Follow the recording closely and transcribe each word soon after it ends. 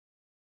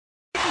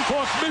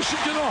talk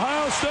Michigan,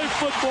 Ohio State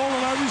football,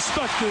 and I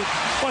respect it,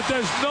 but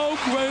there's no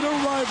greater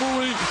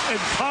rivalry in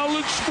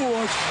college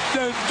sports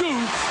than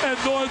Duke and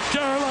North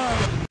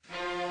Carolina.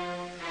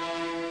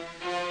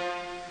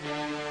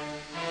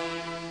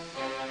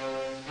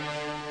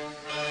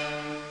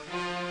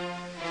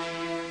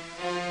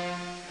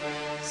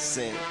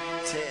 Santana.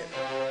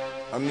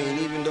 I mean,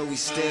 even though we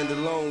stand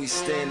alone, we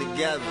stand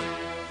together.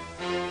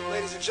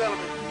 Ladies and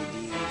gentlemen,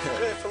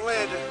 prepare for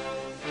landing.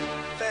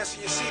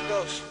 Fasten your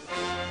seatbelts.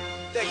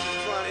 Thank you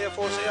for flying Air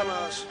Force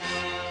Airlines.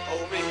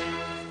 Oh, me.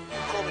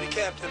 Call me the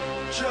captain.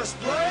 Just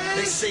blaze.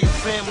 They say a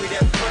family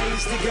that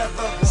prays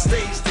together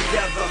stays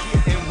together,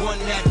 and one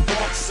that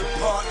walks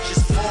apart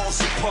just falls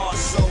apart.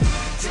 So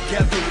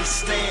together we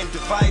stand,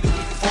 divided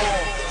we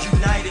fall,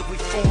 united we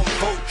form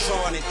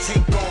Voltron and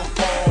take on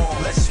all.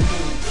 Let's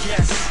move,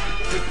 yes.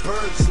 The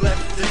birds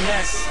left the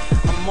nest.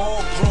 I'm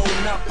all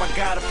grown up, I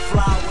gotta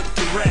fly with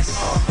the rest.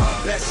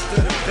 Best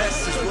of the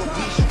best is what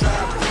we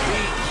strive to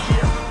be.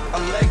 A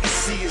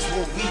legacy is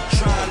what we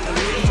trying to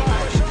leave.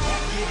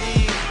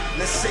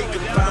 Let's say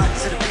goodbye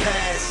to the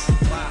past.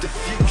 The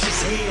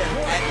future's here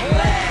at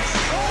last.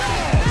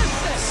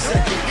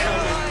 Second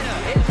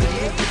coming, the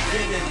new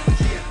beginning.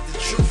 The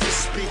truth is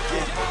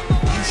speaking.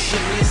 You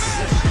should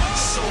listen.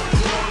 So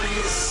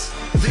glorious,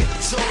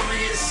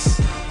 victorious.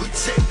 We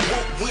take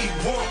what we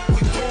want.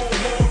 We born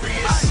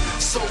warriors.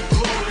 So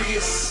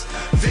glorious,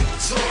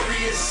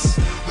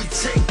 victorious. We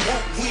take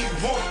what we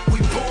want. We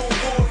born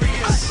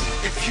warriors.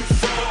 If you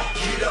fall,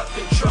 get up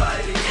and try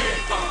it again.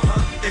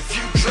 If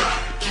you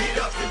drop, get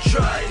up and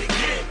try it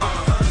again.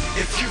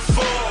 If you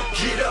fall,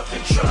 get up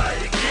and try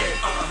it again.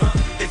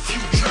 If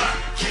you drop,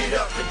 get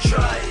up and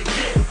try it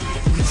again.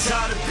 We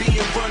tired of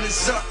being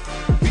runners up.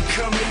 We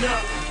coming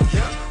up.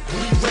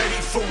 We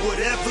ready for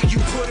whatever you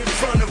put in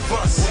front of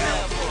us.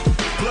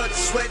 Blood,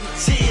 sweat, and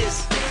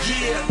tears.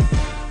 Yeah.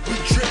 We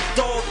dripped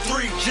all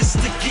three just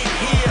to get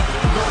here.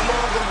 No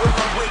longer will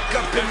I wake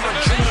up in my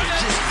dreams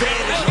just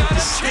vanish. You're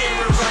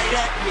staring right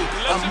at me.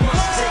 I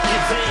must take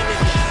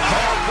advantage.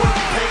 Hard work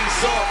pays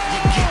off.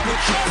 You get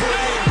what you put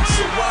in.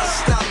 So why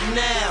stop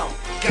now?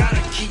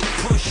 Gotta keep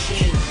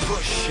pushing,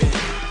 pushing.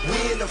 We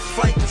in a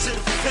fight to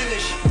the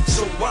finish.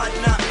 So why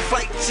not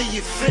fight till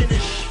you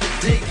finish?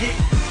 Dig it?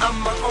 I'm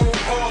my own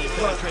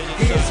author.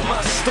 Here's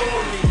my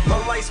story. My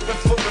life's been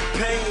full of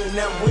pain.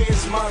 Now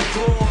where's my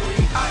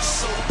glory? I'm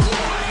so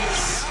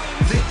glorious,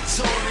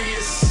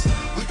 victorious.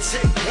 We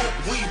take what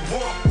we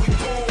want. We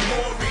born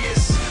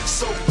warriors.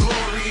 So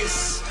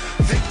glorious,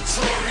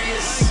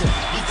 victorious.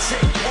 We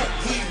take what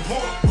we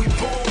want. We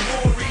born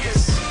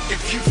warriors.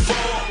 If you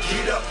fall,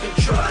 get up and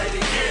try it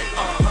again.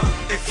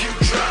 If you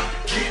drop,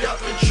 get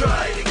up and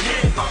try it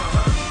again.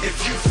 If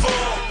you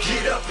fall,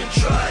 get up and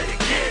try it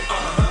again.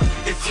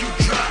 If you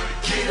drop,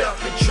 get up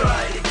and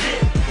try it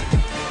again.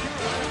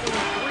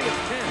 3 of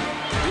 10.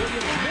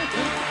 Williams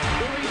misses.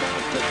 The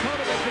rebound to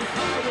Donovan can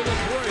tie with a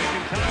three.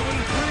 Can tie with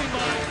a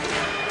three-line.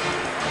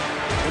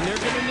 And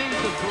they're going to need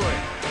the three.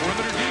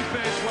 Perimeter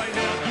defense right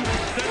now. Keep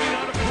extending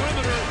out of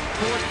perimeter.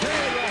 Forte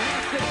will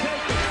have to take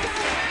it.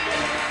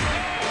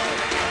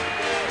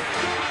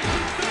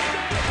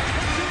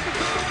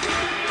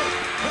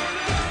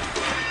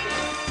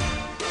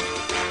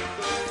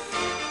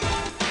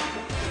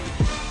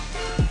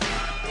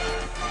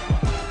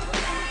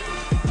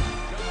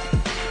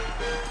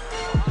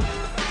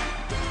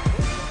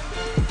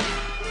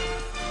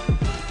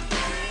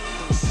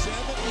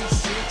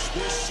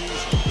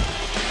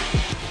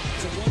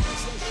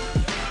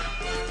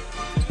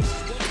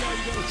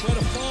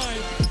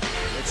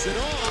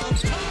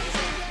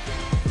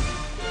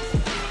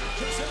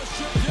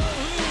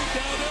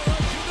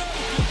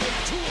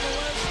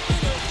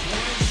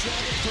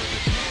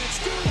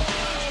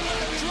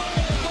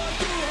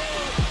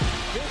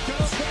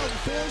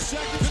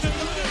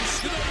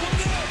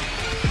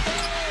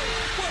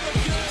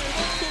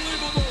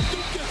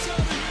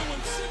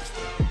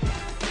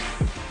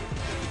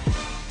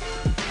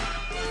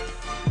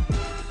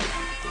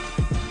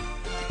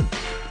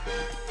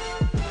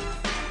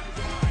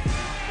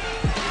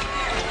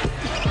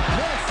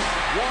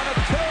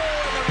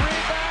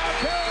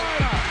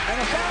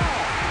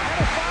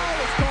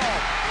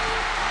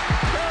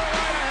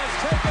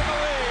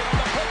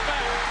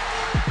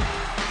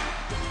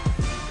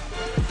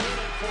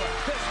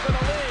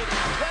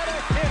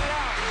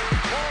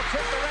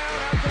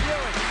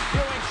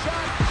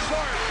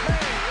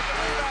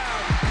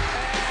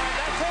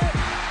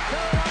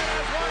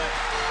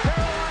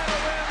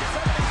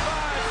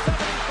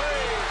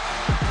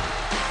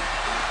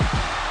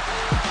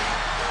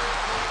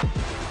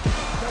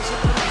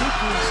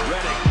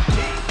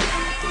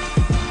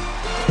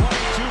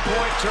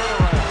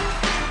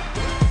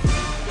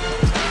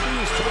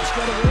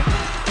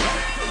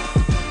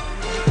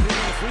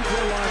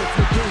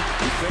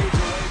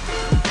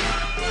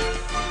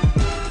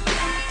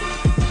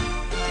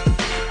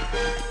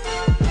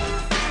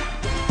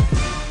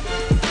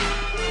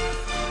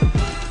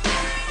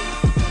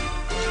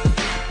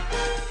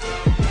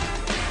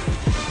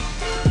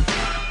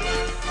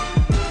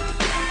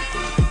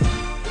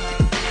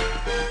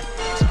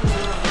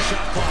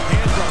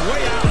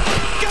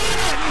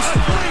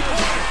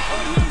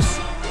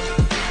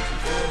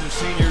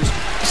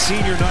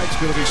 senior night's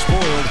going to be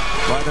spoiled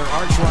by their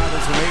arch rival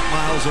from 8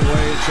 miles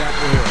away in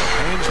Chapel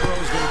Hill.